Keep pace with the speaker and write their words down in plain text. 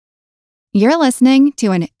You're listening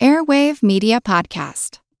to an Airwave Media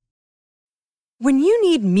Podcast. When you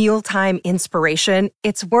need mealtime inspiration,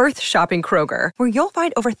 it's worth shopping Kroger, where you'll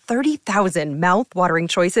find over 30,000 mouth-watering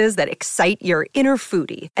choices that excite your inner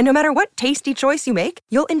foodie. And no matter what tasty choice you make,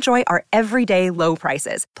 you'll enjoy our everyday low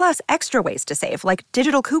prices, plus extra ways to save, like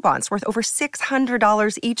digital coupons worth over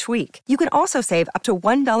 $600 each week. You can also save up to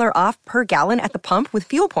 $1 off per gallon at the pump with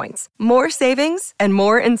fuel points. More savings and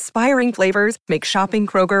more inspiring flavors make shopping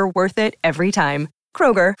Kroger worth it every time.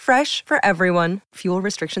 Kroger, fresh for everyone. Fuel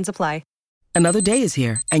restrictions apply. Another day is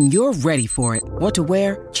here, and you're ready for it. What to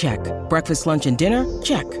wear? Check. Breakfast, lunch, and dinner?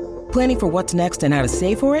 Check. Planning for what's next and how to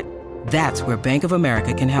save for it? That's where Bank of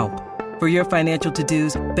America can help. For your financial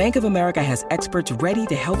to-dos, Bank of America has experts ready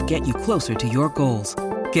to help get you closer to your goals.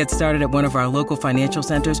 Get started at one of our local financial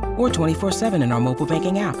centers or 24/7 in our mobile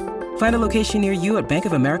banking app. Find a location near you at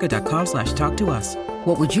bankofamerica.com/talktous.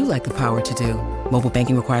 What would you like the power to do? Mobile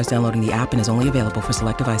banking requires downloading the app and is only available for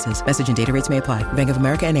select devices. Message and data rates may apply. Bank of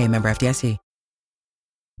America N.A., member FDIC.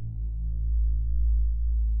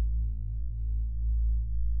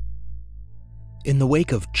 In the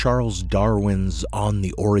wake of Charles Darwin's On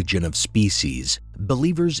the Origin of Species,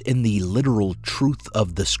 believers in the literal truth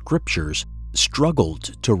of the scriptures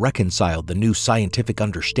struggled to reconcile the new scientific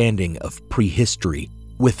understanding of prehistory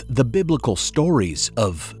with the biblical stories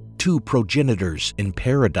of two progenitors in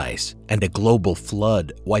paradise and a global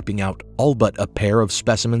flood wiping out all but a pair of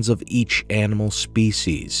specimens of each animal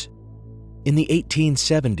species. In the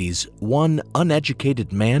 1870s, one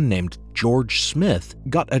uneducated man named George Smith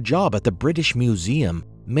got a job at the British Museum,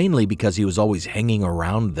 mainly because he was always hanging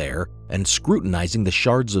around there and scrutinizing the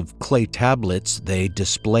shards of clay tablets they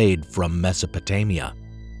displayed from Mesopotamia.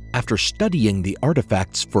 After studying the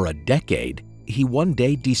artifacts for a decade, he one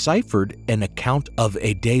day deciphered an account of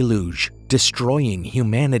a deluge destroying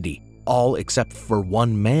humanity, all except for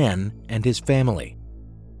one man and his family.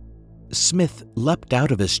 Smith leapt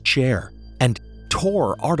out of his chair and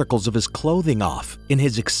tore articles of his clothing off in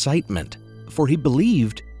his excitement, for he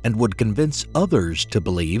believed, and would convince others to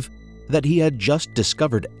believe, that he had just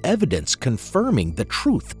discovered evidence confirming the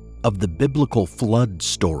truth of the biblical flood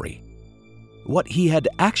story. What he had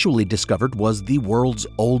actually discovered was the world's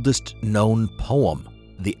oldest known poem,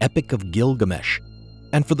 the Epic of Gilgamesh,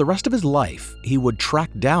 and for the rest of his life, he would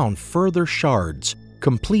track down further shards,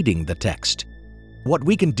 completing the text. What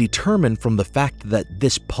we can determine from the fact that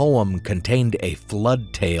this poem contained a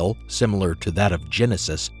flood tale similar to that of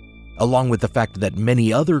Genesis, along with the fact that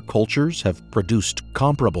many other cultures have produced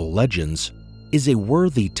comparable legends, is a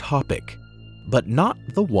worthy topic, but not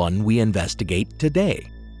the one we investigate today.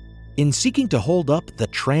 In seeking to hold up the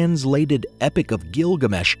translated Epic of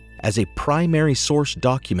Gilgamesh as a primary source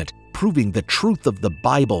document proving the truth of the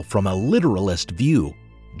Bible from a literalist view,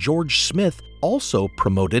 George Smith also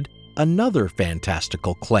promoted another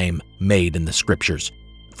fantastical claim made in the scriptures,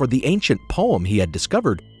 for the ancient poem he had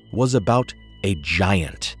discovered was about a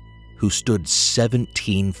giant who stood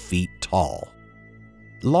 17 feet tall.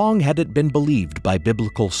 Long had it been believed by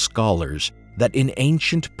biblical scholars that in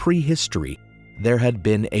ancient prehistory there had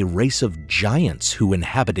been a race of giants who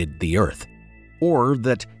inhabited the earth, or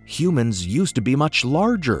that humans used to be much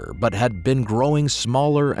larger but had been growing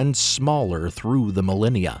smaller and smaller through the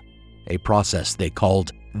millennia, a process they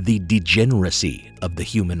called the degeneracy of the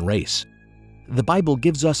human race. The Bible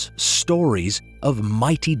gives us stories of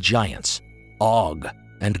mighty giants, Og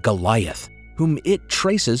and Goliath, whom it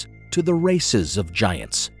traces to the races of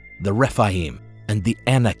giants, the Rephaim and the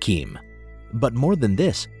Anakim. But more than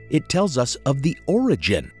this, it tells us of the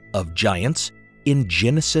origin of giants in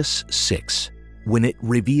Genesis 6, when it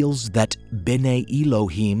reveals that B'nai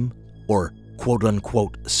Elohim, or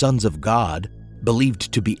quote-unquote sons of God,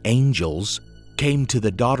 believed to be angels, came to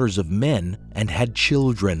the daughters of men and had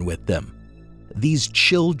children with them. These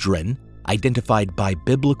children, identified by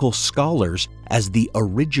biblical scholars as the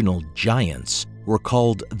original giants, were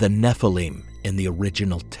called the Nephilim in the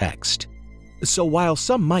original text. So while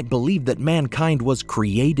some might believe that mankind was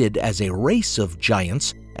created as a race of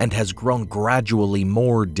giants and has grown gradually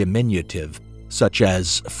more diminutive, such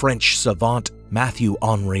as French savant Matthew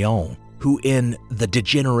Henrion, who in The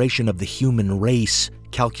Degeneration of the Human Race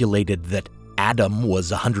calculated that Adam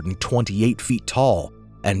was 128 feet tall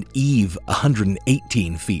and Eve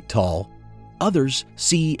 118 feet tall, others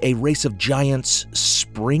see a race of giants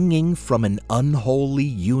springing from an unholy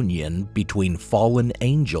union between fallen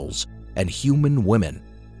angels and human women,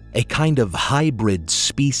 a kind of hybrid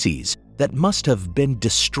species that must have been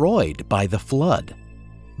destroyed by the flood.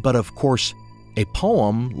 But of course, a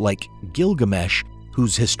poem like Gilgamesh,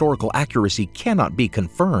 whose historical accuracy cannot be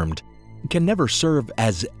confirmed, can never serve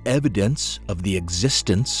as evidence of the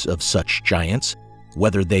existence of such giants,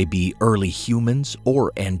 whether they be early humans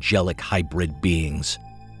or angelic hybrid beings.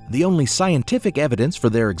 The only scientific evidence for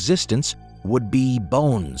their existence would be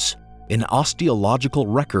bones, an osteological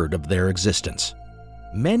record of their existence.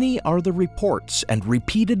 Many are the reports and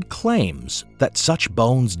repeated claims that such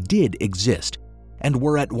bones did exist and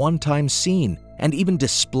were at one time seen and even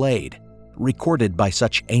displayed, recorded by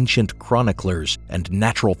such ancient chroniclers and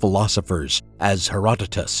natural philosophers as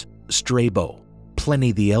Herodotus, Strabo,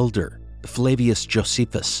 Pliny the Elder, Flavius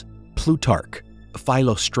Josephus, Plutarch,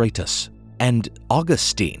 Philostratus, and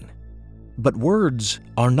Augustine. But words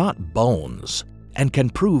are not bones and can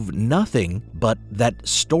prove nothing but that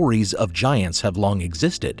stories of giants have long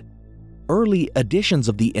existed. Early editions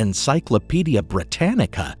of the Encyclopedia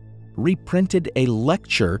Britannica reprinted a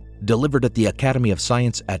lecture delivered at the Academy of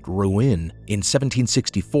Science at Rouen in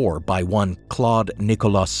 1764 by one Claude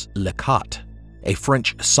Nicolas Lecat, a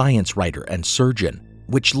French science writer and surgeon,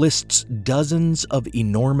 which lists dozens of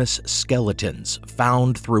enormous skeletons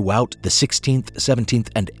found throughout the 16th, 17th,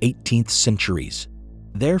 and 18th centuries.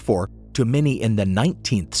 Therefore, to many in the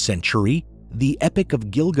 19th century, the Epic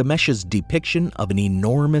of Gilgamesh's depiction of an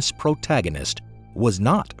enormous protagonist was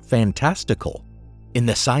not fantastical. In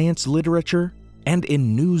the science literature and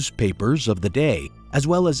in newspapers of the day, as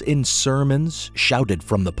well as in sermons shouted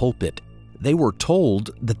from the pulpit, they were told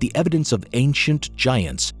that the evidence of ancient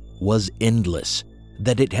giants was endless,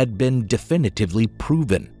 that it had been definitively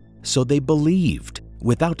proven, so they believed,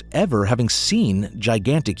 without ever having seen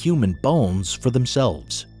gigantic human bones for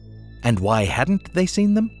themselves. And why hadn't they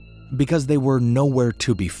seen them? Because they were nowhere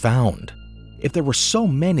to be found. If there were so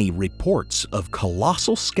many reports of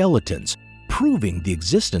colossal skeletons proving the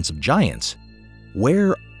existence of giants,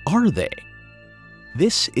 where are they?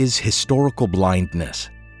 This is Historical Blindness.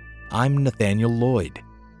 I'm Nathaniel Lloyd,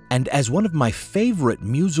 and as one of my favorite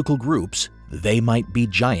musical groups, They Might Be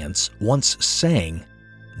Giants, once sang,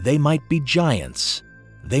 "They might be giants,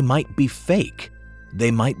 they might be fake, they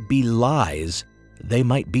might be lies, they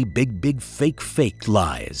might be big fake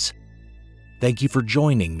lies." Thank you for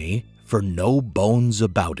joining me for No Bones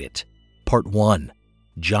About It, Part 1,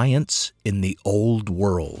 Giants in the Old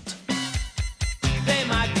World. They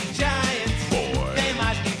might be giants, boy. They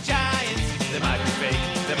might be giants. They might be fake,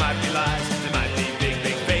 they might be lies. They might be big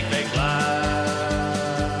fake lies.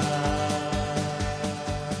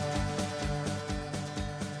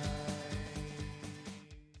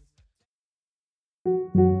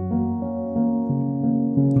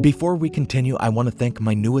 Before we continue, I want to thank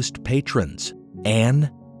my newest patrons,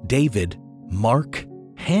 Anne, David, Mark,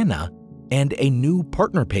 Hannah, and a new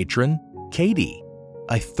partner patron, Katie.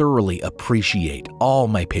 I thoroughly appreciate all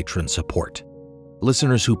my patron support.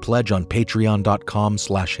 Listeners who pledge on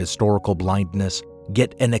patreon.com/historicalblindness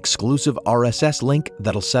get an exclusive RSS link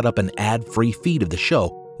that'll set up an ad-free feed of the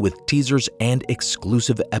show with teasers and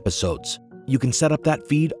exclusive episodes. You can set up that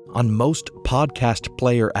feed on most podcast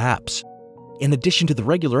player apps. In addition to the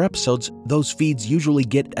regular episodes, those feeds usually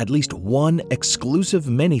get at least one exclusive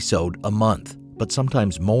minisode a month, but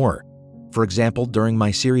sometimes more. For example, during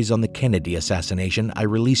my series on the Kennedy assassination, I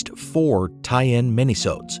released 4 tie-in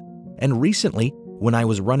minisodes. And recently, when I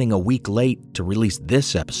was running a week late to release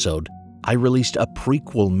this episode, I released a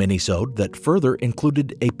prequel minisode that further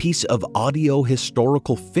included a piece of audio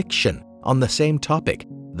historical fiction on the same topic,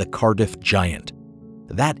 the Cardiff Giant.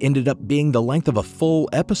 That ended up being the length of a full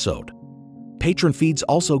episode. Patron feeds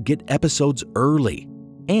also get episodes early,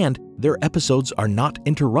 and their episodes are not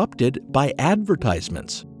interrupted by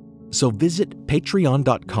advertisements. So visit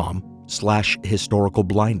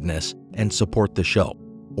patreon.com/historicalblindness and support the show.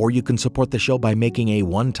 Or you can support the show by making a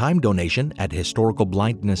one-time donation at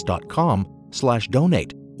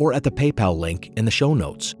historicalblindness.com/donate, or at the PayPal link in the show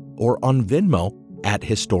notes, or on Venmo at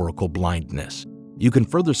historicalblindness. You can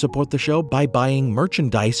further support the show by buying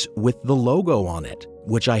merchandise with the logo on it,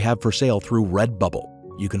 which I have for sale through Redbubble.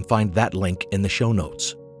 You can find that link in the show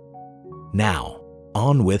notes. Now,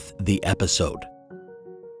 on with the episode.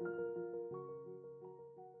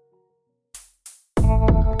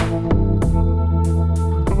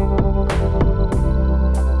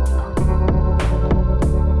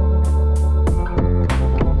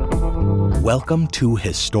 Welcome to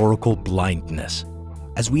Historical Blindness.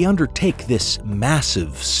 As we undertake this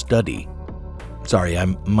massive study, sorry, I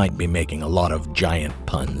might be making a lot of giant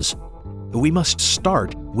puns, we must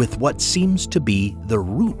start with what seems to be the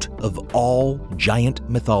root of all giant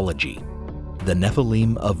mythology, the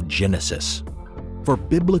Nephilim of Genesis. For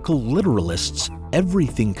biblical literalists,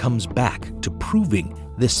 everything comes back to proving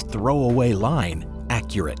this throwaway line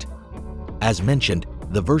accurate. As mentioned,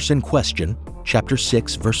 the verse in question, chapter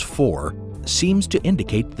 6, verse 4, seems to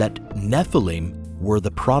indicate that Nephilim were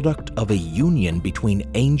the product of a union between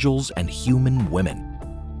angels and human women.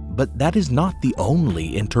 But that is not the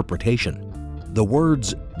only interpretation. The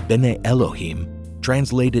words Bene Elohim,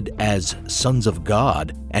 translated as sons of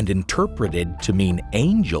God and interpreted to mean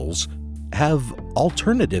angels, have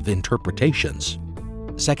alternative interpretations.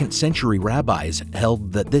 2nd century rabbis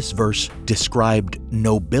held that this verse described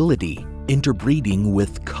nobility interbreeding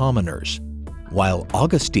with commoners, while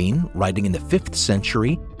Augustine, writing in the 5th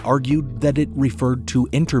century, argued that it referred to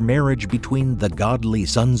intermarriage between the godly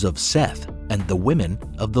sons of Seth and the women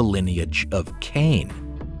of the lineage of Cain.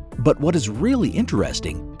 But what is really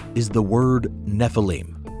interesting is the word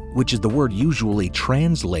Nephilim, which is the word usually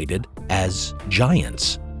translated as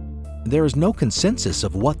giants. There is no consensus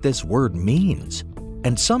of what this word means,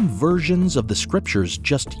 and some versions of the scriptures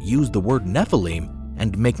just use the word Nephilim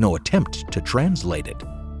and make no attempt to translate it.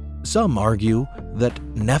 Some argue that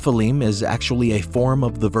Nephilim is actually a form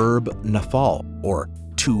of the verb naphal, or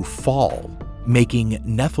to fall, making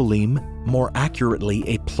Nephilim more accurately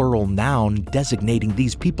a plural noun designating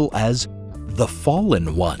these people as the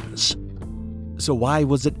fallen ones. So why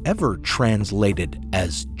was it ever translated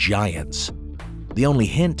as giants? The only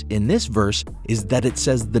hint in this verse is that it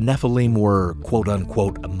says the Nephilim were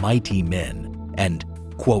quote-unquote mighty men and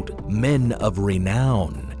quote men of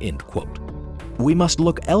renown, end quote. We must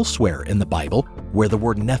look elsewhere in the Bible, where the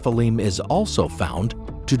word Nephilim is also found,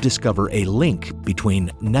 to discover a link between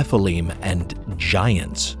Nephilim and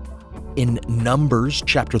giants. In Numbers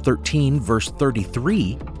chapter 13, verse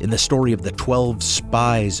 33, in the story of the 12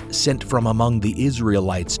 spies sent from among the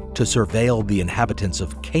Israelites to surveil the inhabitants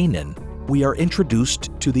of Canaan, we are introduced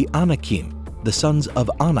to the Anakim, the sons of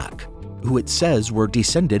Anak, who it says were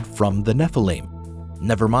descended from the Nephilim.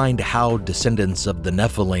 Never mind how descendants of the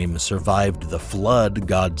Nephilim survived the flood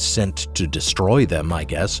God sent to destroy them, I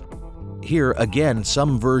guess. Here again,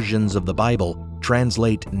 some versions of the Bible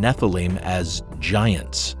translate Nephilim as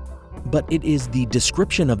giants. But it is the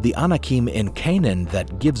description of the Anakim in Canaan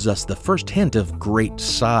that gives us the first hint of great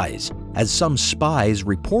size, as some spies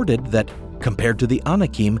reported that, compared to the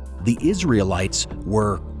Anakim, the Israelites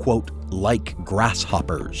were, quote, like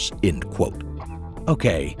grasshoppers, end quote.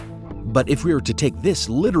 Okay, but if we were to take this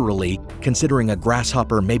literally, considering a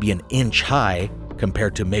grasshopper maybe an inch high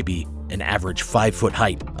compared to maybe an average 5-foot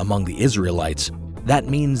height among the Israelites, that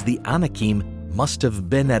means the Anakim must have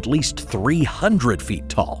been at least 300 feet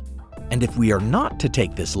tall. And if we are not to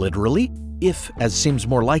take this literally, if, as seems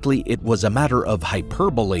more likely, it was a matter of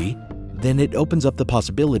hyperbole, then it opens up the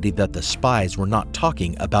possibility that the spies were not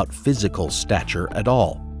talking about physical stature at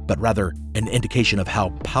all, but rather an indication of how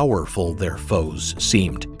powerful their foes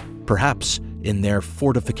seemed, perhaps in their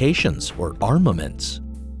fortifications or armaments.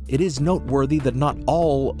 It is noteworthy that not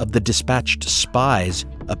all of the dispatched spies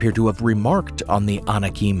appear to have remarked on the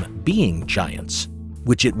Anakim being giants,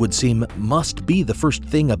 which it would seem must be the first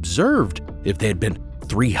thing observed if they had been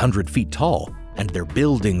 300 feet tall and their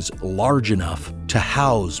buildings large enough to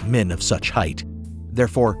house men of such height.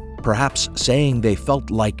 Therefore, perhaps saying they felt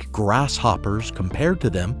like grasshoppers compared to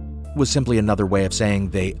them was simply another way of saying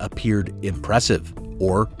they appeared impressive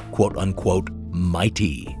or quote-unquote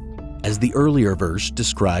mighty, as the earlier verse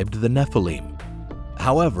described the Nephilim.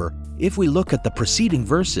 However, if we look at the preceding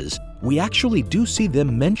verses, we actually do see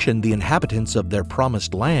them mention the inhabitants of their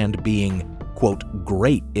promised land being, quote,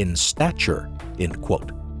 great in stature, end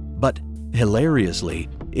quote. But hilariously,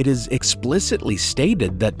 it is explicitly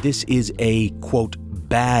stated that this is a, quote,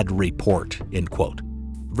 bad report, end quote.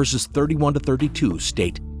 Verses 31 to 32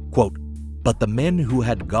 state, quote, but the men who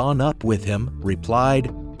had gone up with him replied,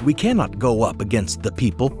 we cannot go up against the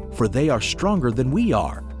people, for they are stronger than we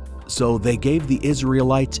are. So they gave the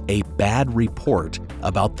Israelites a bad report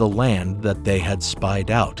about the land that they had spied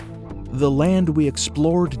out. The land we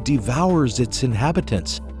explored devours its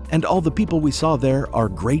inhabitants, and all the people we saw there are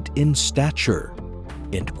great in stature.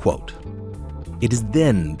 End quote. It is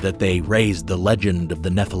then that they raised the legend of the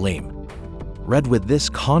Nephilim. Read with this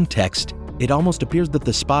context, it almost appears that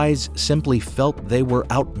the spies simply felt they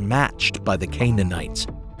were outmatched by the Canaanites,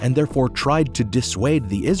 and therefore tried to dissuade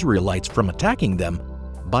the Israelites from attacking them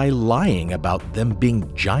by lying about them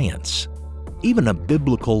being giants. Even a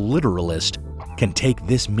biblical literalist can take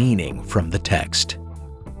this meaning from the text.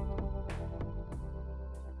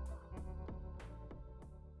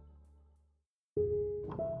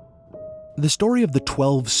 The story of the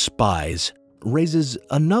 12 spies raises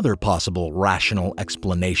another possible rational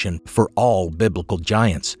explanation for all biblical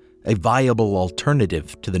giants, a viable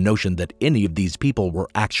alternative to the notion that any of these people were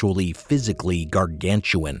actually physically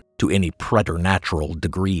gargantuan to any preternatural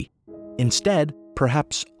degree. Instead,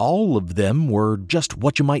 perhaps all of them were just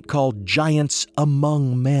what you might call giants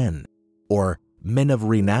among men, or men of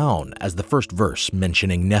renown, as the first verse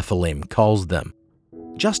mentioning Nephilim calls them.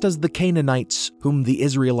 Just as the Canaanites, whom the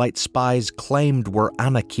Israelite spies claimed were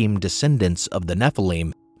Anakim descendants of the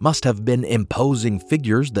Nephilim, must have been imposing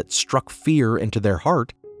figures that struck fear into their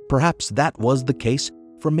heart, perhaps that was the case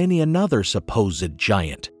for many another supposed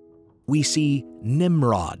giant. We see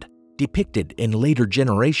Nimrod depicted in later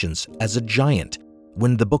generations as a giant,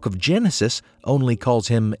 when the book of Genesis only calls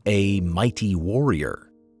him a mighty warrior.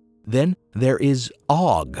 Then there is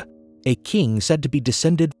Og, a king said to be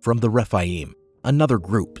descended from the Rephaim, another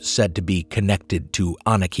group said to be connected to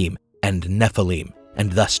Anakim and Nephilim,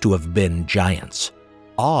 and thus to have been giants.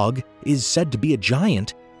 Og is said to be a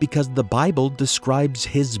giant because the Bible describes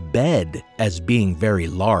his bed as being very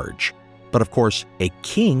large. But of course, a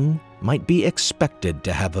king might be expected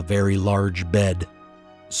to have a very large bed.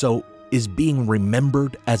 So, is being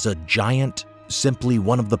remembered as a giant simply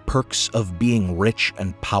one of the perks of being rich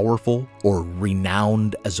and powerful, or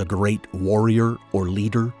renowned as a great warrior or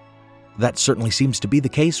leader? That certainly seems to be the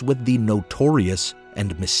case with the notorious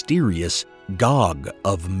and mysterious Gog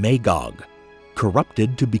of Magog,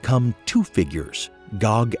 corrupted to become two figures,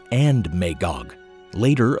 Gog and Magog,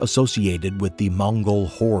 later associated with the Mongol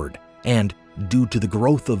horde, and, due to the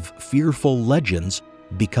growth of fearful legends,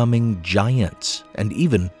 becoming giants and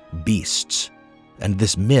even beasts. And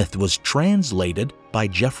this myth was translated by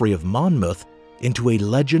Geoffrey of Monmouth into a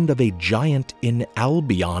legend of a giant in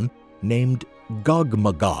Albion named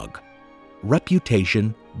Gog-Magog.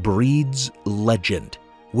 Reputation breeds legend,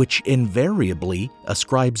 which invariably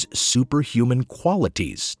ascribes superhuman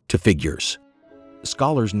qualities to figures.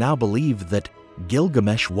 Scholars now believe that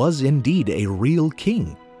Gilgamesh was indeed a real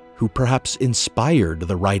king, who perhaps inspired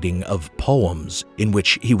the writing of poems in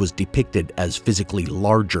which he was depicted as physically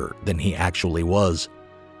larger than he actually was.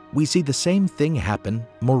 We see the same thing happen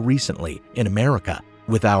more recently in America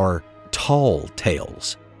with our tall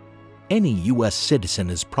tales. Any U.S.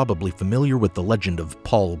 citizen is probably familiar with the legend of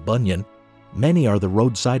Paul Bunyan. Many are the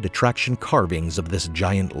roadside attraction carvings of this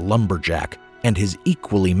giant lumberjack and his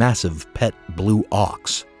equally massive pet blue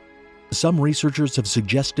ox. Some researchers have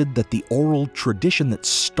suggested that the oral tradition that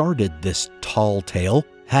started this tall tale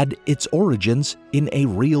had its origins in a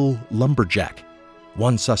real lumberjack.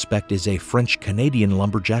 One suspect is a French-Canadian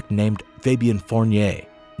lumberjack named Fabien Fournier,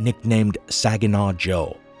 nicknamed Saginaw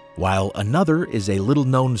Joe, while another is a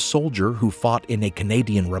little-known soldier who fought in a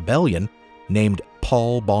Canadian rebellion named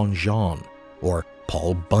Paul Bonjean, or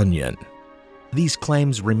Paul Bunyan. These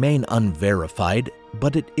claims remain unverified,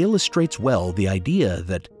 but it illustrates well the idea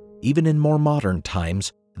that even in more modern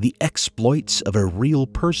times, the exploits of a real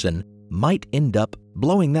person might end up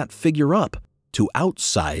blowing that figure up to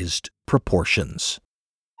outsized proportions.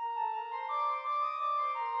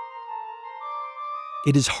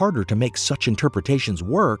 It is harder to make such interpretations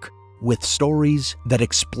work with stories that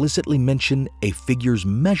explicitly mention a figure's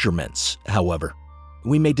measurements, however.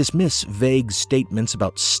 We may dismiss vague statements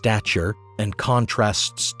about stature and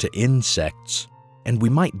contrasts to insects, and we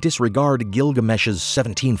might disregard Gilgamesh's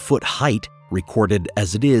 17-foot height, recorded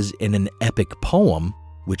as it is in an epic poem,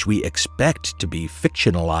 which we expect to be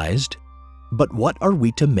fictionalized. But what are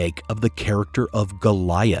we to make of the character of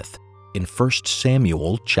Goliath in 1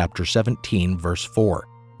 Samuel chapter 17, verse 4,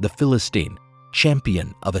 the Philistine,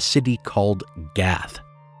 champion of a city called Gath,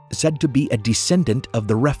 said to be a descendant of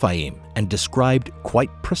the Rephaim and described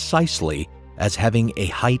quite precisely as having a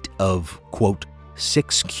height of, quote,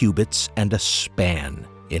 6 cubits and a span,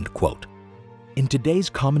 end quote. In today's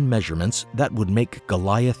common measurements, that would make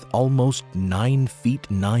Goliath almost 9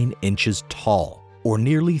 feet 9 inches tall, or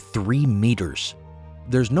nearly 3 meters.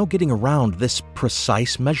 There's no getting around this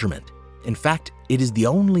precise measurement. In fact, it is the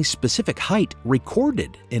only specific height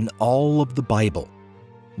recorded in all of the Bible.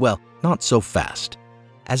 Well, not so fast.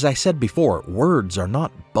 As I said before, words are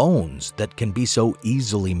not bones that can be so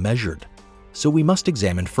easily measured. So we must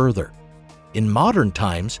examine further. In modern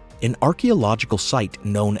times, an archaeological site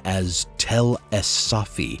known as Tel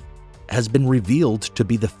Es-Safi has been revealed to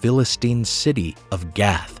be the Philistine city of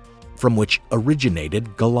Gath, from which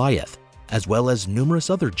originated Goliath, as well as numerous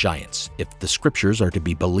other giants, if the scriptures are to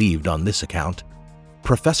be believed on this account.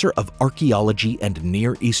 Professor of Archaeology and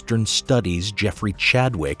Near Eastern Studies Jeffrey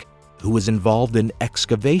Chadwick, who was involved in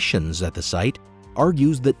excavations at the site,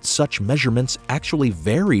 argues that such measurements actually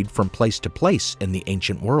varied from place to place in the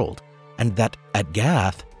ancient world, and that at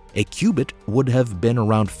Gath, a cubit would have been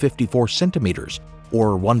around 54 centimeters,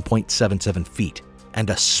 or 1.77 feet, and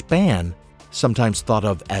a span, sometimes thought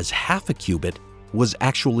of as half a cubit, was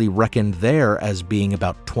actually reckoned there as being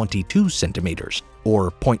about 22 centimeters,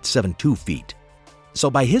 or 0.72 feet. So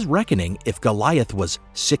by his reckoning, if Goliath was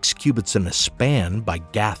 6 cubits in a span by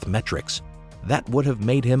Gath metrics, that would have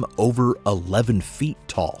made him over 11 feet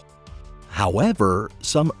tall. However,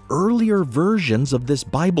 some earlier versions of this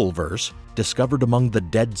Bible verse, discovered among the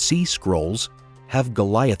Dead Sea Scrolls, have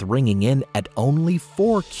Goliath ringing in at only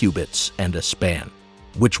 4 cubits and a span,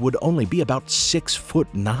 which would only be about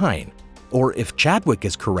 6'9", or if Chadwick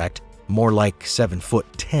is correct, more like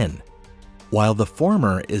 7'10". While the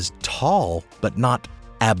former is tall but not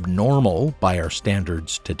abnormal by our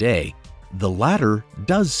standards today, the latter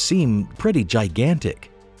does seem pretty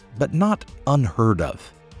gigantic, but not unheard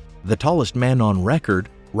of. The tallest man on record,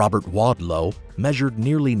 Robert Wadlow, measured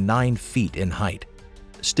nearly 9 feet in height.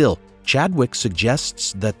 Still, Chadwick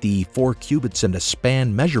suggests that the 4 cubits and a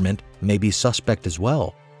span measurement may be suspect as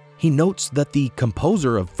well. He notes that the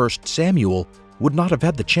composer of 1 Samuel would not have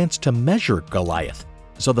had the chance to measure Goliath,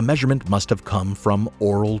 so the measurement must have come from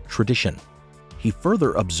oral tradition. He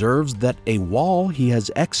further observes that a wall he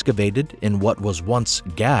has excavated in what was once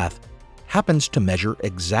Gath happens to measure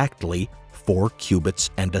exactly 4 cubits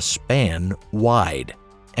and a span wide,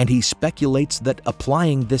 and he speculates that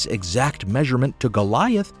applying this exact measurement to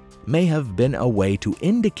Goliath may have been a way to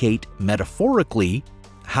indicate metaphorically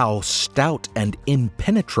how stout and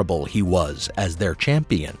impenetrable he was as their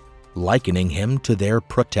champion, likening him to their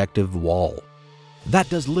protective wall. That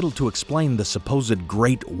does little to explain the supposed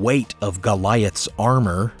great weight of Goliath's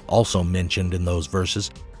armor, also mentioned in those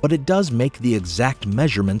verses, but it does make the exact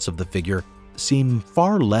measurements of the figure seem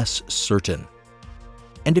far less certain.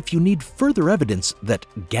 And if you need further evidence that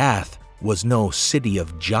Gath was no city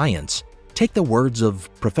of giants, take the words of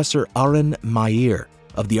Professor Aaron Meir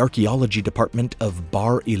of the Archaeology Department of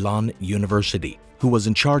Bar Ilan University, who was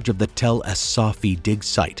in charge of the Tel Es-Safi dig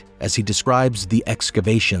site, as he describes the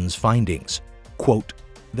excavation's findings. Quote,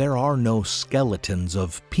 "There are no skeletons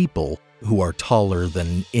of people who are taller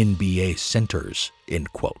than NBA centers,"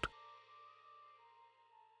 end quote.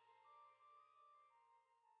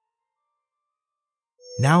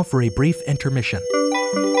 Now for a brief intermission.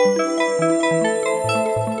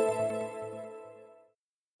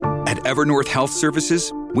 At Evernorth Health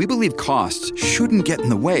Services, we believe costs shouldn't get in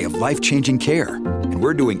the way of life-changing care, and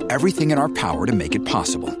we're doing everything in our power to make it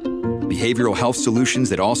possible. Behavioral health solutions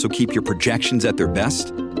that also keep your projections at their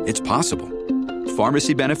best? It's possible.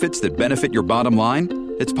 Pharmacy benefits that benefit your bottom line?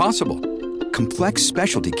 It's possible. Complex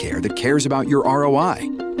specialty care that cares about your ROI?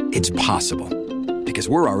 It's possible. Because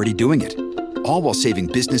we're already doing it. All while saving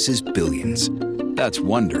businesses billions. That's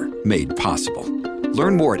Wonder made possible.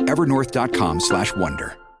 Learn more at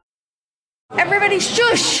evernorth.com/wonder. Everybody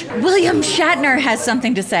shush! William Shatner has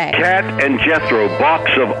something to say. Cat and Jethro,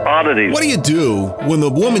 box of oddities. What do you do when the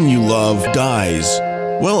woman you love dies?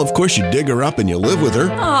 Well, of course you dig her up and you live with her.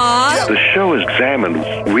 Aww. The show examines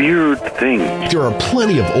weird things. There are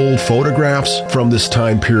plenty of old photographs from this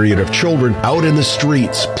time period of children out in the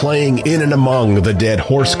streets playing in and among the dead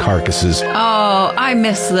horse carcasses. Oh, I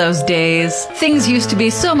miss those days. Things used to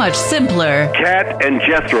be so much simpler. Cat and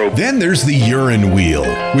Jethro. Then there's the urine wheel,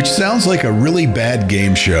 which sounds like a really bad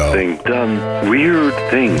game show. Thing done weird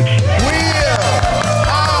things.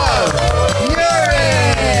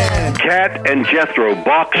 Cat and Jethro,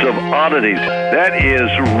 box of oddities. That is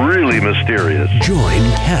really mysterious.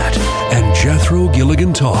 Join Cat and Jethro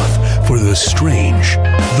Gilligan Toth for the strange,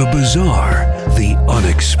 the bizarre, the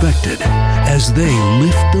unexpected, as they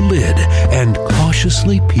lift the lid and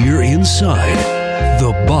cautiously peer inside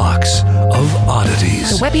the Box of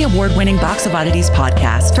Oddities. The Webby Award-winning Box of Oddities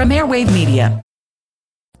podcast from Airwave Media.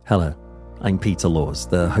 Hello. I'm Peter Laws,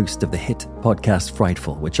 the host of the hit podcast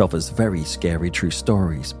Frightful, which offers very scary true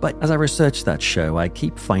stories. But as I research that show, I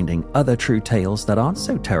keep finding other true tales that aren't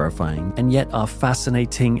so terrifying and yet are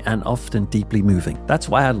fascinating and often deeply moving. That's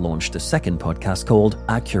why I launched a second podcast called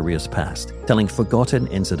Our Curious Past, telling forgotten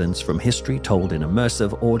incidents from history told in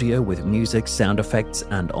immersive audio with music, sound effects,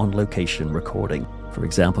 and on-location recording. For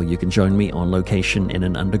example, you can join me on location in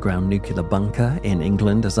an underground nuclear bunker in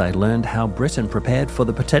England as I learned how Britain prepared for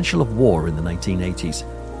the potential of war in the 1980s.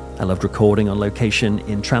 I loved recording on location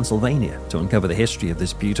in Transylvania to uncover the history of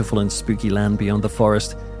this beautiful and spooky land beyond the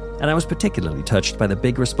forest. And I was particularly touched by the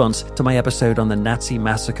big response to my episode on the Nazi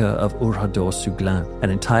massacre of Oradour-sur-Glane, an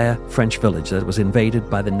entire French village that was invaded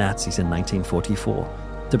by the Nazis in 1944.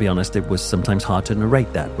 To be honest, it was sometimes hard to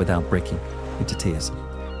narrate that without breaking into tears.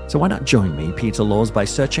 So why not join me, Peter Laws, by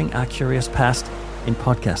searching Our Curious Past in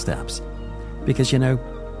podcast apps? Because,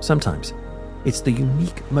 sometimes it's the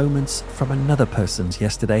unique moments from another person's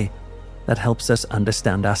yesterday that helps us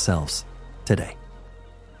understand ourselves today.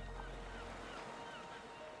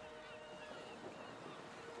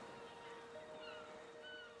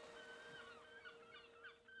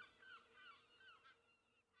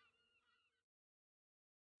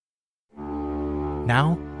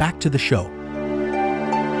 Now, back to the show.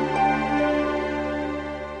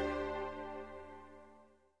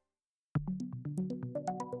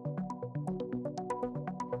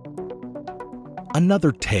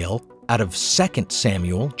 Another tale out of 2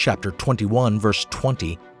 Samuel chapter 21 verse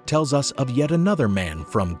 20 tells us of yet another man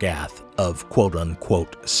from Gath of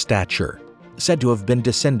quote-unquote stature, said to have been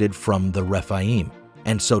descended from the Rephaim,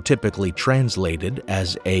 and so typically translated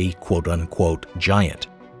as a quote-unquote giant.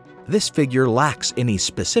 This figure lacks any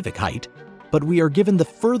specific height, but we are given the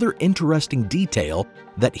further interesting detail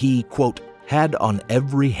that he, quote, had on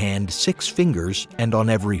every hand 6 fingers and on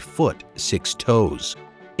every foot 6 toes.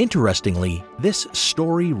 Interestingly, this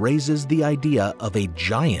story raises the idea of a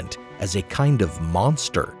giant as a kind of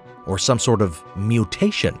monster or some sort of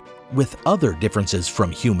mutation with other differences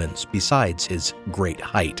from humans besides his great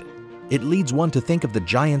height. It leads one to think of the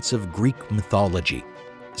giants of Greek mythology,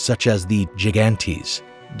 such as the Gigantes,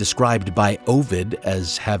 described by Ovid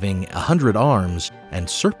as having 100 arms and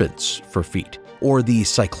serpents for feet, or the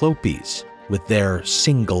Cyclopes with their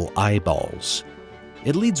single eyeballs.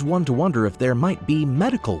 It leads one to wonder if there might be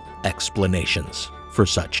medical explanations for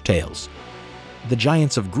such tales. The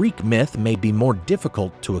giants of Greek myth may be more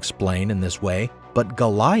difficult to explain in this way, but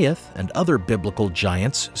Goliath and other biblical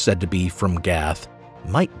giants said to be from Gath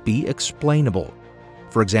might be explainable.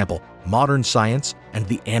 For example, modern science and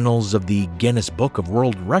the annals of the Guinness Book of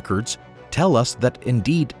World Records tell us that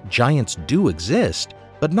indeed giants do exist,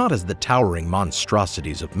 but not as the towering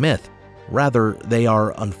monstrosities of myth. Rather, they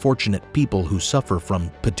are unfortunate people who suffer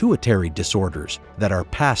from pituitary disorders that are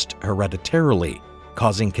passed hereditarily,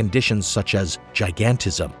 causing conditions such as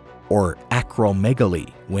gigantism or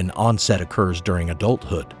acromegaly when onset occurs during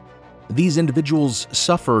adulthood. These individuals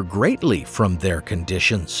suffer greatly from their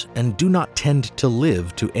conditions and do not tend to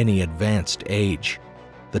live to any advanced age.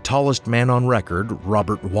 The tallest man on record,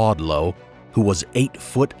 Robert Wadlow, who was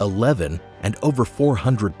 8'11" and over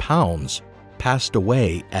 400 pounds, passed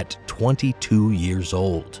away at 22 years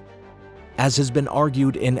old. As has been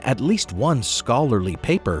argued in at least one scholarly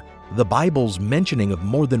paper, the Bible's mentioning of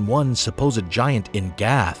more than one supposed giant in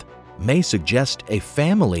Gath may suggest a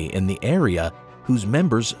family in the area whose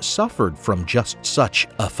members suffered from just such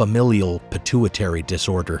a familial pituitary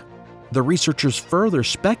disorder. The researchers further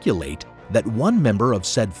speculate that one member of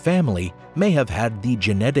said family may have had the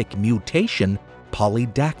genetic mutation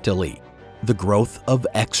polydactyly, the growth of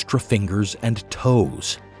extra fingers and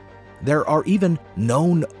toes. There are even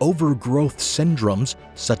known overgrowth syndromes,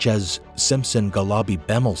 such as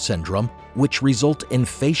Simpson-Galabi-Bemmel syndrome, which result in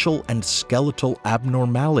facial and skeletal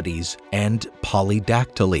abnormalities and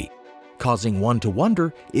polydactyly, causing one to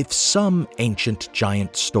wonder if some ancient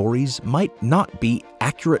giant stories might not be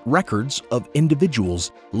accurate records of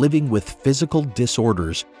individuals living with physical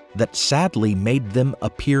disorders that sadly made them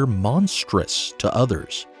appear monstrous to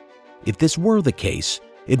others. If this were the case,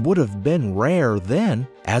 it would have been rare then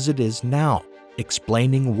as it is now,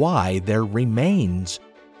 explaining why their remains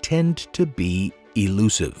tend to be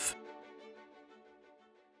elusive.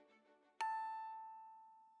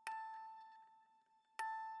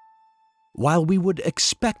 While we would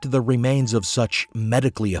expect the remains of such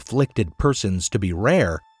medically afflicted persons to be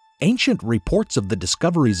rare, ancient reports of the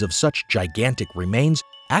discoveries of such gigantic remains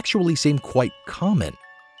actually seem quite common.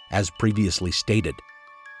 As previously stated,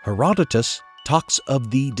 Herodotus talks of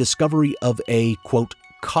the discovery of a, quote,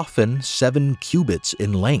 coffin 7 cubits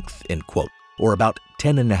in length, end quote, or about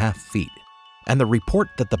 10.5 feet, and the report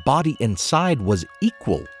that the body inside was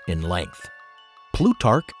equal in length.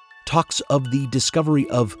 Plutarch talks of the discovery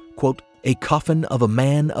of, quote, a coffin of a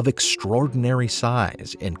man of extraordinary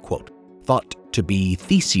size, end quote, thought to be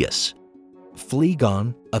Theseus.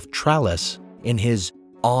 Phlegon of Tralles, in his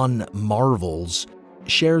On Marvels,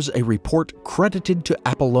 shares a report credited to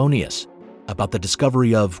Apollonius about the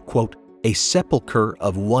discovery of, quote, a sepulchre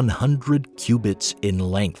of 100 cubits in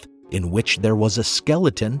length, in which there was a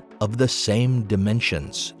skeleton of the same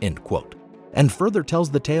dimensions, end quote, and further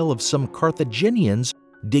tells the tale of some Carthaginians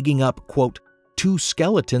digging up, quote, 2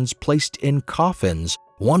 skeletons placed in coffins,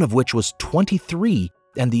 one of which was 23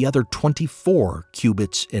 and the other 24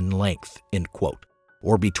 cubits in length, end quote,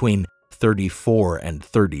 or between 34 and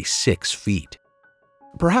 36 feet.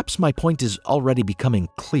 Perhaps my point is already becoming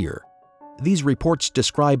clear. These reports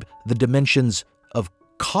describe the dimensions of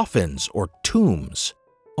coffins or tombs,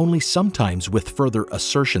 only sometimes with further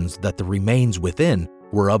assertions that the remains within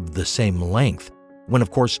were of the same length, when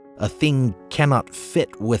of course a thing cannot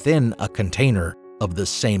fit within a container of the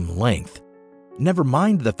same length. Never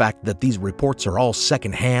mind the fact that these reports are all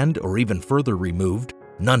secondhand or even further removed,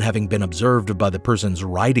 none having been observed by the persons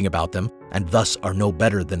writing about them and thus are no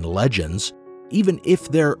better than legends. even if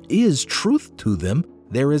there is truth to them,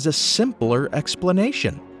 there is a simpler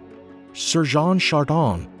explanation. Sir Jean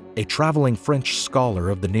Chardin, a traveling French scholar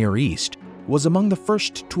of the Near East, was among the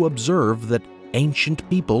first to observe that ancient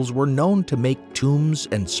peoples were known to make tombs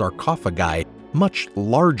and sarcophagi much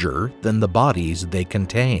larger than the bodies they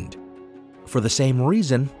contained. For the same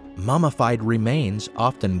reason, mummified remains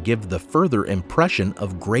often give the further impression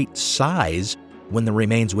of great size when the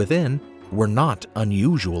remains within were not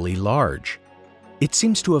unusually large. It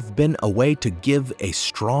seems to have been a way to give a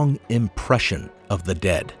strong impression of the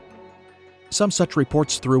dead. Some such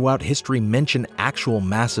reports throughout history mention actual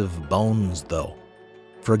massive bones, though.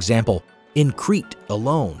 For example, in Crete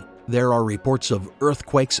alone, there are reports of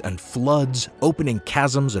earthquakes and floods opening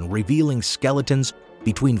chasms and revealing skeletons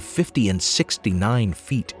between 50 and 69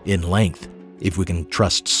 feet in length, if we can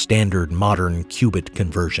trust standard modern cubit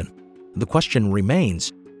conversion. The question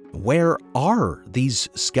remains, where are these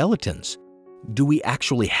skeletons? Do we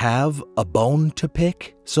actually have a bone to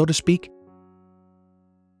pick, so to speak?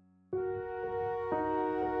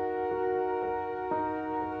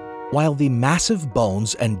 While the massive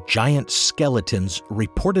bones and giant skeletons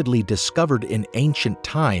reportedly discovered in ancient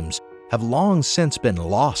times have long since been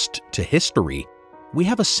lost to history, we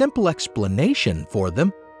have a simple explanation for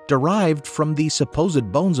them derived from the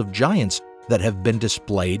supposed bones of giants that have been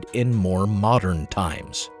displayed in more modern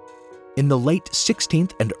times. In the late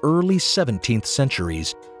 16th and early 17th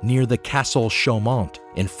centuries, near the Castle Chaumont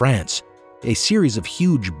in France, a series of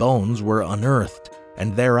huge bones were unearthed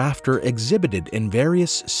and thereafter exhibited in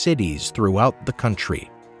various cities throughout the country.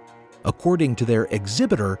 According to their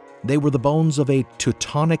exhibitor, they were the bones of a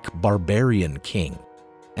Teutonic barbarian king.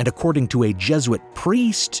 And according to a Jesuit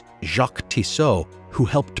priest, Jacques Tissot, who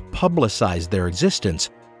helped publicize their existence,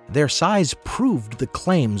 their size proved the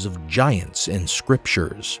claims of giants in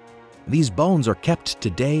scriptures. These bones are kept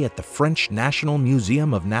today at the French National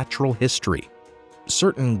Museum of Natural History.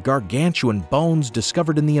 Certain gargantuan bones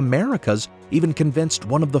discovered in the Americas even convinced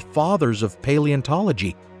one of the fathers of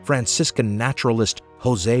paleontology, Franciscan naturalist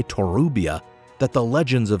José Torrubia, that the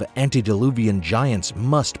legends of antediluvian giants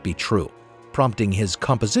must be true, prompting his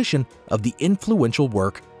composition of the influential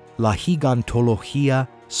work La Gigantología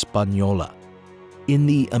Española. In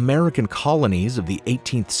the American colonies of the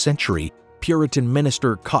 18th century, Puritan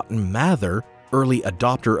minister Cotton Mather, early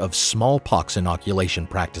adopter of smallpox inoculation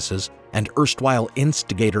practices and erstwhile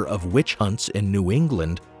instigator of witch hunts in New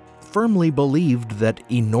England, firmly believed that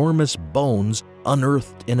enormous bones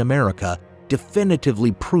unearthed in America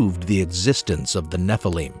definitively proved the existence of the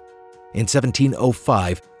Nephilim. In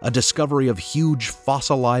 1705, a discovery of huge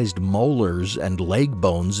fossilized molars and leg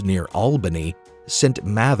bones near Albany sent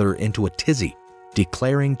Mather into a tizzy,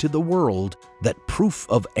 declaring to the world that proof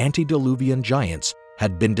of antediluvian giants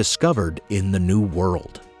had been discovered in the New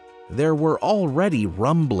World. There were already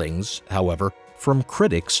rumblings, however, from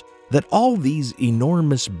critics that all these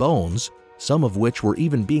enormous bones, some of which were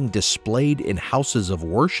even being displayed in houses of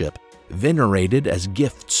worship, venerated as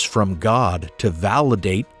gifts from God to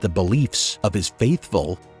validate the beliefs of his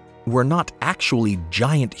faithful, were not actually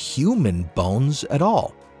giant human bones at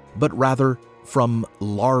all, but rather from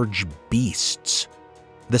large beasts.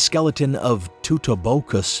 The skeleton of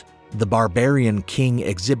Teutobochus, the barbarian king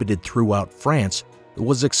exhibited throughout France,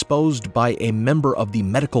 was exposed by a member of the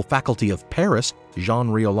medical faculty of Paris, Jean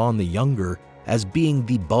Riolan the Younger, as being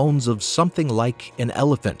the bones of something like an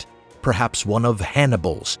elephant, perhaps one of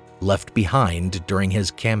Hannibal's, left behind during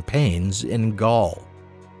his campaigns in Gaul.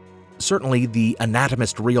 Certainly, the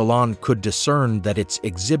anatomist Riolan could discern that its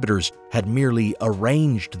exhibitors had merely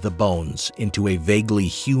arranged the bones into a vaguely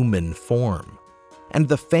human form. And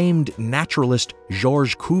the famed naturalist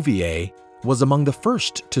Georges Cuvier was among the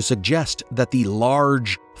first to suggest that the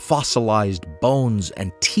large, fossilized bones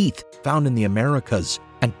and teeth found in the Americas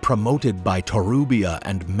and promoted by Torrubia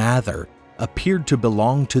and Mather appeared to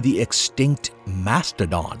belong to the extinct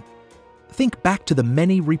mastodon. Think back to the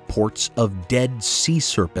many reports of dead sea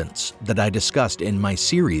serpents that I discussed in my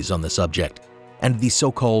series on the subject, and the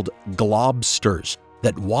so-called globsters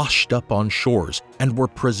that washed up on shores and were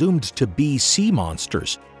presumed to be sea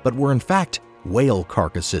monsters, but were in fact whale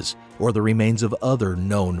carcasses or the remains of other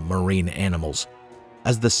known marine animals.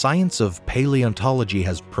 As the science of paleontology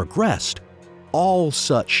has progressed, all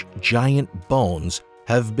such giant bones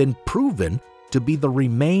have been proven to be the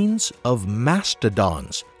remains of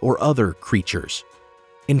mastodons or other creatures.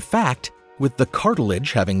 In fact, with the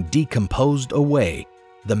cartilage having decomposed away,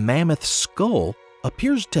 the mammoth skull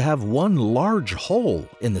appears to have one large hole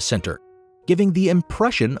in the center, giving the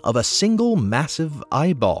impression of a single massive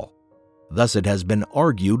eyeball. Thus, it has been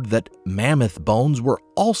argued that mammoth bones were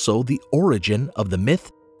also the origin of the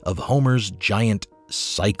myth of Homer's giant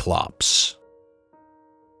Cyclops.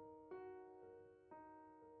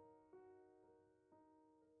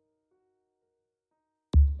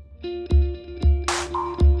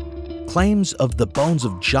 Claims of the bones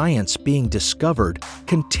of giants being discovered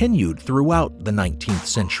continued throughout the 19th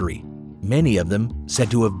century. Many of them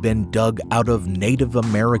said to have been dug out of Native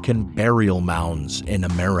American burial mounds in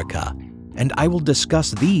America. And I will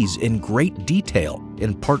discuss these in great detail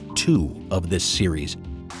in part 2 of this series.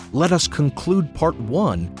 Let us conclude part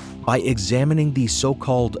 1 by examining the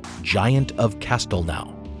so-called Giant of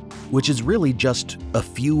Castelnau, which is really just a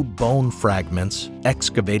few bone fragments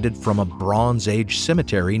excavated from a Bronze Age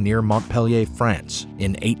cemetery near Montpellier, France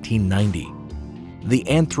in 1890. The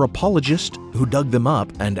anthropologist who dug them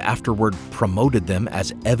up and afterward promoted them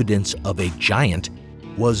as evidence of a giant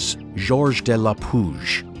was Georges de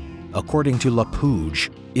Lapouge. According to Lapouge,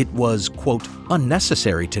 it was, quote,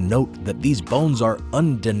 unnecessary to note that these bones are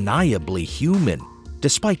undeniably human,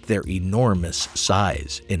 despite their enormous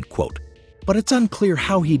size, end quote. But it's unclear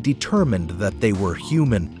how he determined that they were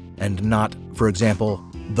human and not, for example,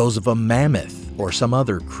 those of a mammoth or some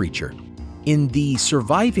other creature. In the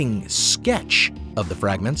surviving sketch of the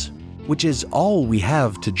fragments, which is all we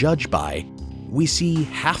have to judge by, we see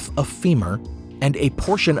half a femur and a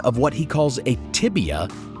portion of what he calls a tibia,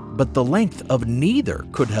 but the length of neither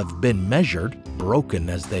could have been measured, broken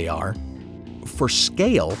as they are. For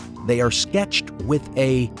scale, they are sketched with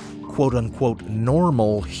a quote-unquote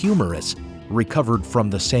normal humerus recovered from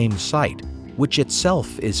the same site, which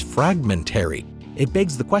itself is fragmentary. It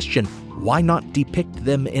begs the question, why not depict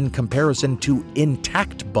them in comparison to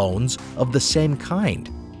intact bones of the same kind?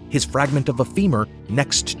 His fragment of a femur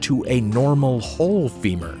next to a normal whole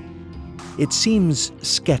femur. It seems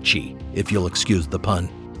sketchy, if you'll excuse the pun.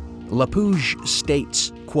 Lapouge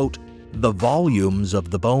states, quote, the volumes of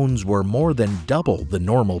the bones were more than double the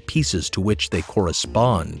normal pieces to which they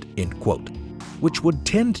correspond, end quote, which would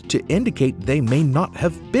tend to indicate they may not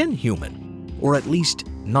have been human, or at least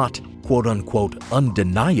not, quote-unquote,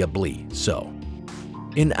 undeniably so.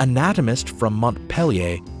 An anatomist from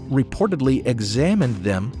Montpellier reportedly examined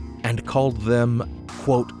them and called them,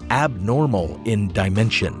 quote, abnormal in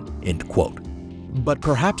dimension, end quote. But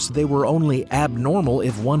perhaps they were only abnormal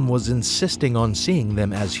if one was insisting on seeing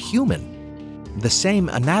them as human. The same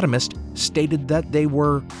anatomist stated that they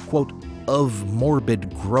were, quote, of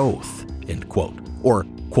morbid growth, end quote, or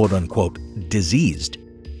quote-unquote, diseased.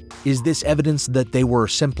 Is this evidence that they were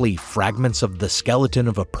simply fragments of the skeleton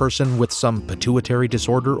of a person with some pituitary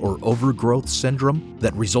disorder or overgrowth syndrome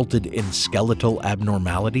that resulted in skeletal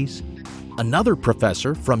abnormalities? Another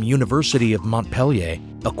professor from University of Montpellier,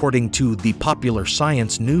 according to the Popular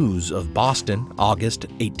Science News of Boston, August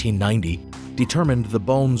 1890, determined the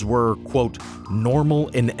bones were, quote, normal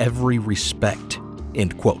in every respect,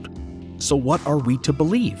 end quote. So what are we to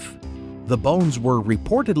believe? The bones were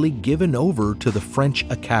reportedly given over to the French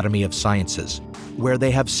Academy of Sciences, where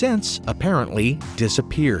they have since, apparently,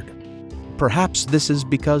 disappeared. Perhaps this is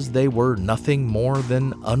because they were nothing more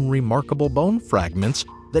than unremarkable bone fragments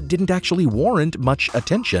that didn't actually warrant much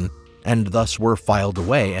attention and thus were filed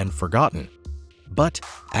away and forgotten. But,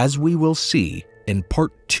 as we will see in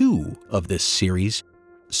part 2 of this series,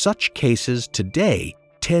 such cases today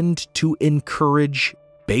tend to encourage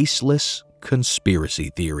baseless conspiracy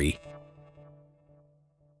theory.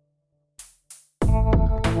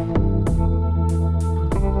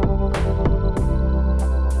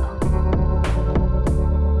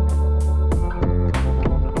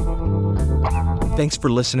 Thanks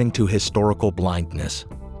for listening to Historical Blindness.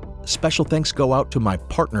 Special thanks go out to my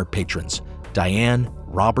partner patrons, Diane,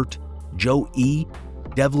 Robert, Joe E.,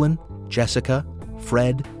 Devlin, Jessica,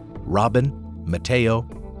 Fred, Robin, Mateo,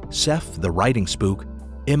 Seth the Writing Spook,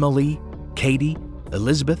 Emily, Katie,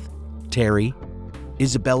 Elizabeth, Terry,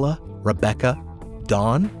 Isabella, Rebecca,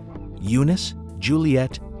 Dawn, Eunice,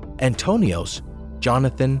 Juliet, Antonios,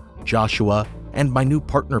 Jonathan, Joshua, and my new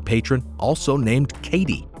partner patron, also named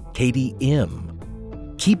Katie, Katie M.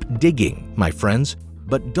 Keep digging, my friends,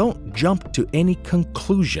 but don't jump to any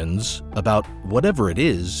conclusions about whatever it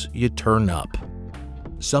is you turn up.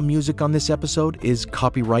 Some music on this episode is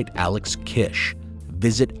copyright Alex Kish.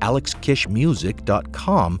 Visit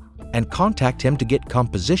alexkishmusic.com and contact him to get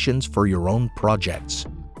compositions for your own projects.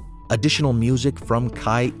 Additional music from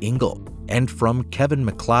Kai Engel and from Kevin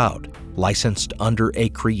MacLeod, licensed under a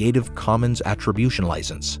Creative Commons Attribution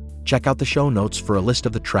license. Check out the show notes for a list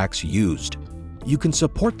of the tracks used. You can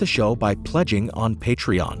support the show by pledging on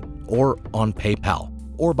Patreon or on PayPal,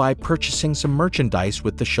 or by purchasing some merchandise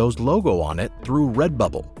with the show's logo on it through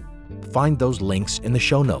Redbubble. Find those links in the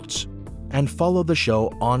show notes. And follow the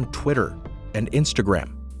show on Twitter and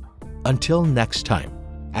Instagram until next time,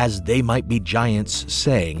 as They Might Be Giants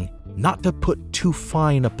saying, not to put too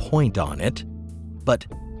fine a point on it, but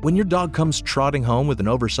when your dog comes trotting home with an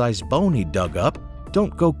oversized bone he dug up,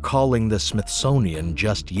 don't go calling the Smithsonian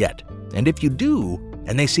just yet. And if you do,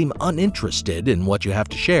 and they seem uninterested in what you have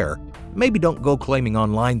to share, maybe don't go claiming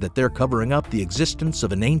online that they're covering up the existence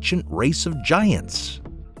of an ancient race of giants.